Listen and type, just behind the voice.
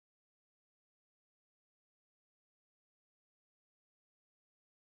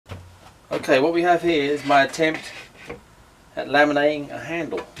Okay, what we have here is my attempt at laminating a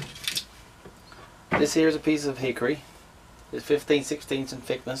handle. This here is a piece of hickory. It's 15/16 in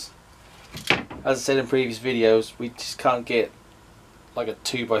thickness. As I said in previous videos, we just can't get like a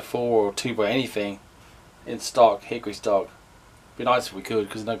 2x4 or 2x anything in stock, hickory stock. It'd be nice if we could,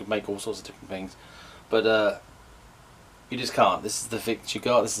 because then I could make all sorts of different things. But you just can't. This is the thickness you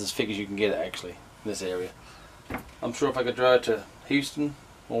got. This is as thick as you can get it actually in this area. I'm sure if I could drive to Houston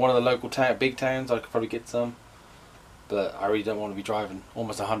or one of the local big towns, I could probably get some. But I really don't want to be driving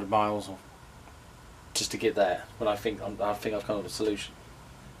almost 100 miles just to get that. But I think I've come up with a solution.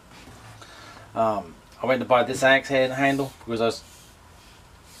 I went to buy this axe head handle because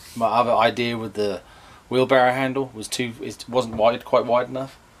my other idea with the wheelbarrow handle was it wasn't quite wide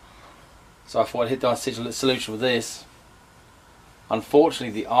enough. So I thought I'd hit the solution with this.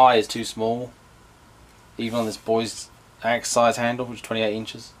 Unfortunately, the eye is too small, even on this boy's axe size handle, which is 28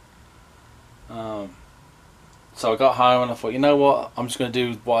 inches. So I got home and I thought, you know what, I'm just going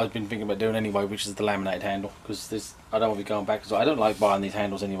to do what I've been thinking about doing anyway, which is the laminated handle, because I don't want to be going back. So I don't like buying these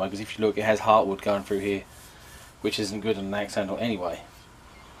handles anyway, because if you look, it has heartwood going through here, which isn't good on an axe handle anyway.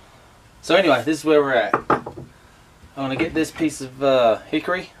 So anyway, this is where we're at. I'm going to get this piece of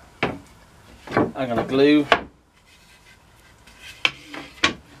hickory. I'm going to glue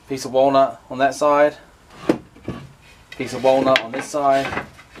a piece of walnut on that side, piece of walnut on this side.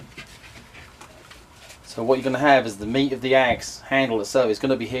 So what you're going to have is the meat of the axe handle itself is going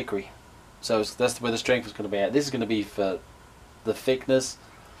to be hickory. So that's where the strength is going to be at. This is going to be for the thickness,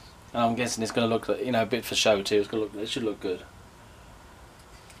 and I'm guessing it's going to look, you know, a bit for show too. It should look good.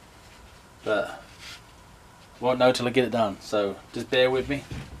 But I won't know till I get it done. So just bear with me.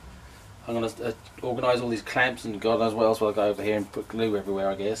 I'm going to organise all these clamps and God knows what else I'll go over here and put glue everywhere,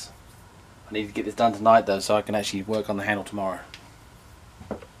 I guess. I need to get this done tonight though, so I can actually work on the handle tomorrow.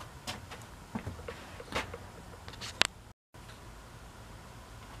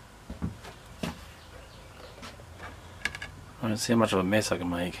 I don't see how much of a mess I can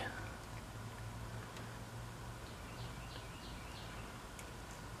make.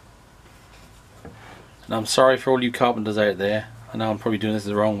 And I'm sorry for all you carpenters out there. I know I'm probably doing this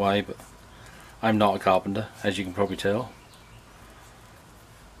the wrong way, but I'm not a carpenter, as you can probably tell.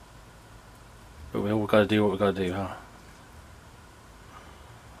 But we all got to do what we got to do, huh?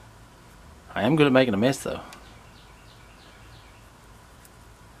 I am good at making a mess though.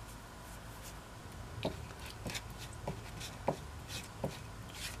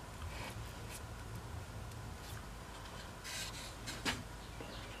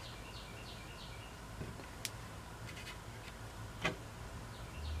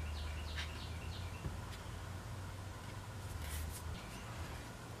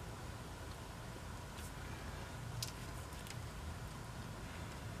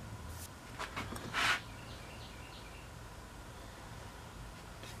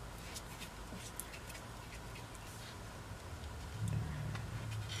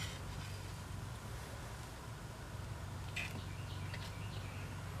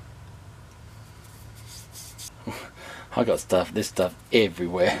 I got this stuff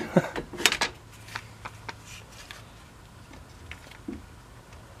everywhere.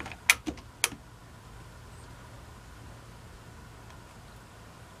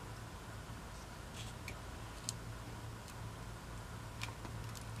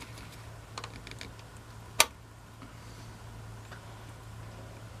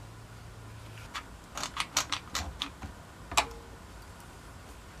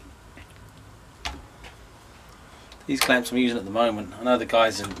 These clamps I'm using at the moment, I know the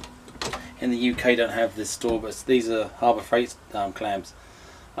guys in the UK don't have this store, but these are Harbour Freight clamps.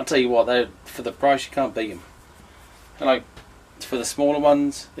 I'll tell you what, they're, for the price you can't beat them. They're like, for the smaller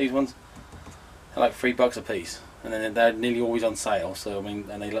ones, these ones, they're like $3 a piece, and then they're nearly always on sale. So I mean,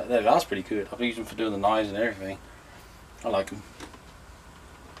 and they last pretty good. I've used them for doing the knives and everything. I like them.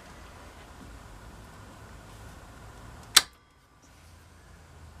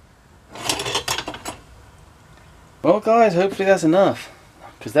 Well guys, hopefully that's enough,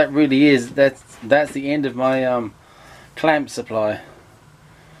 because that really is, that's the end of my clamp supply.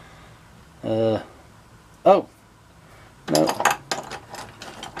 Oh no,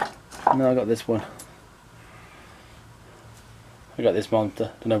 I got this one. I got this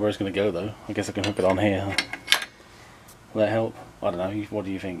monster. Don't know where it's going to go though. I guess I can hook it on here, huh? Will that help? I don't know. What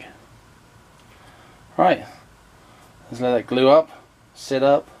do you think? Right, let's let that glue up, sit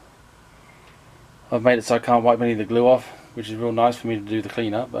up. I've made it so I can't wipe any of the glue off, which is real nice for me to do the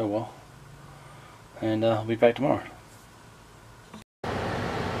clean up. Oh well. And I'll be back tomorrow.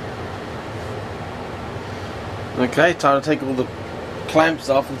 Okay, time to take all the clamps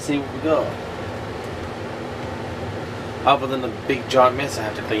off and see what we got. Other than the big giant mess I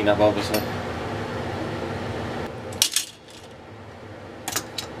have to clean up, obviously.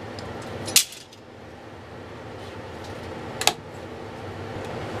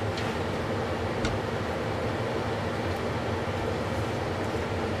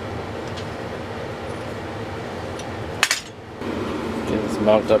 Get this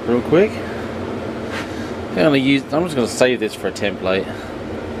marked up real quick. I'm just going to save this for a template.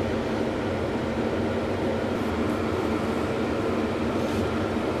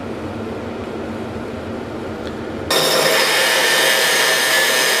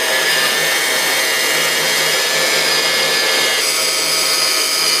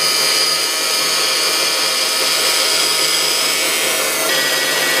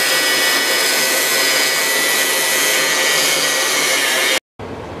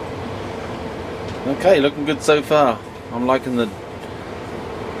 Okay, looking good so far. I'm liking the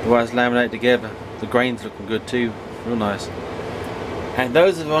way it's laminated together. The grain's looking good too, real nice. And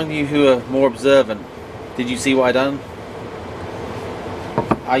those among you who are more observant, did you see what I done?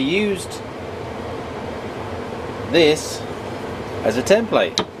 I used this as a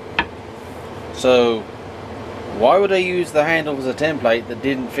template. So why would I use the handle as a template that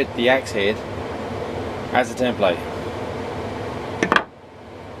didn't fit the axe head as a template?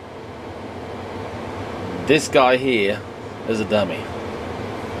 This guy here is a dummy,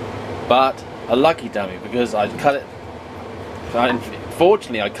 but a lucky dummy, because I cut it.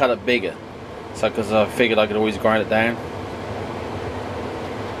 Fortunately, I cut it bigger, so because I figured I could always grind it down.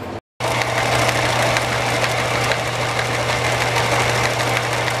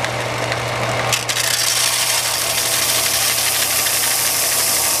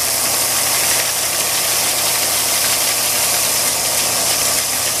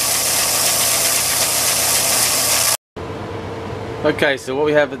 Okay, so what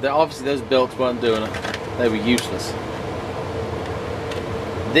we have, obviously those belts weren't doing it. They were useless.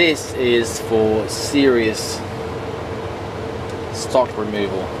 This is for serious stock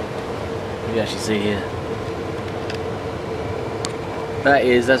removal. You can actually see here.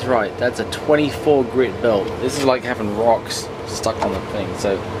 That's right, that's a 24 grit belt. This is like having rocks stuck on the thing.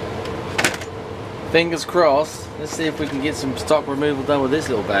 So fingers crossed, let's see if we can get some stock removal done with this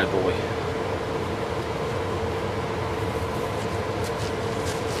little bad boy.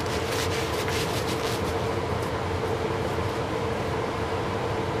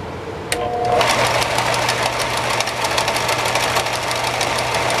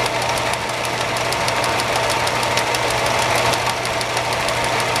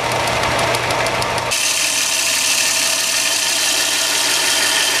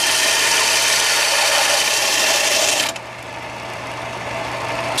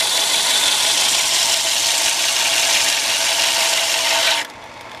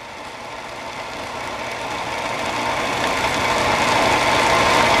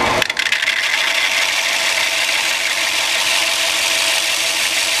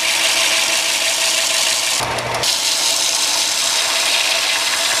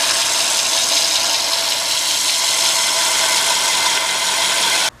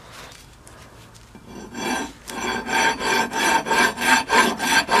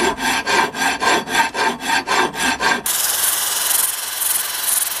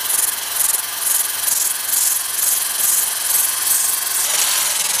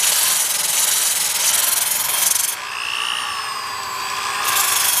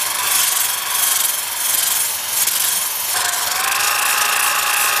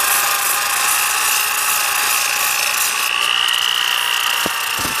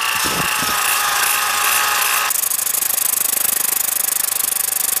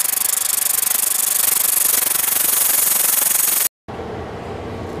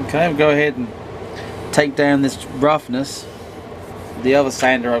 Okay, we'll go ahead and take down this roughness. The other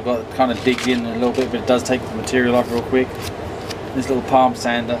sander I've got kind of digs in a little bit, but it does take the material off real quick. This little palm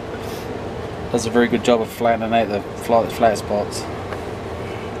sander does a very good job of flattening out the flat spots.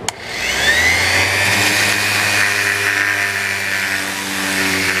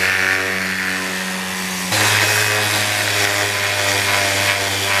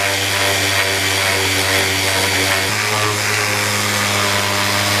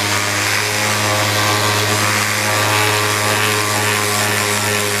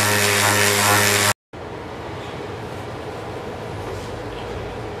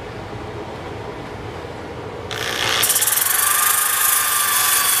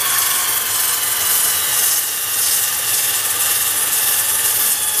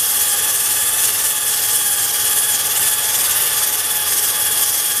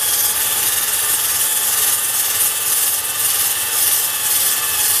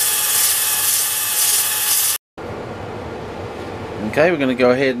 Okay, we're going to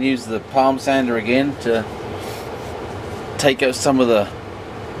go ahead and use the palm sander again to take out some of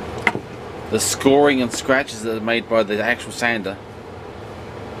the scoring and scratches that are made by the actual sander.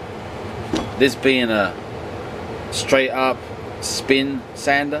 This being a straight up spin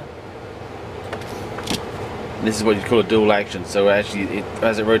sander, this is what you call a dual action. So actually,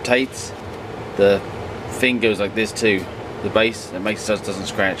 as it rotates, the thing goes like this too. The base, it makes it so it doesn't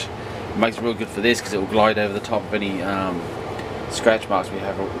scratch. It makes it real good for this because it will glide over the top of any scratch marks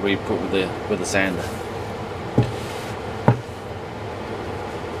we put with the sander.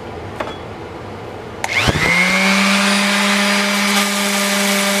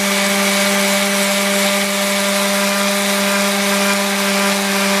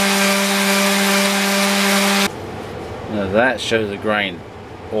 Now that shows a grain.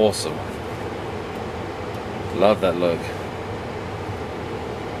 Awesome. Love that look.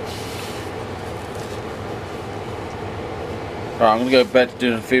 Alright, I'm going to go back to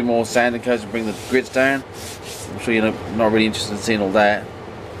doing a few more sanding coats and bring the grits down. I'm sure you're not really interested in seeing all that.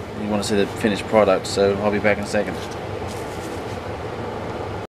 You want to see the finished product, so I'll be back in a second.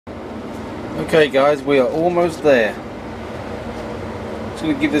 Okay guys, we are almost there. Just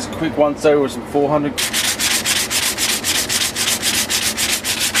going to give this a quick once over with some 400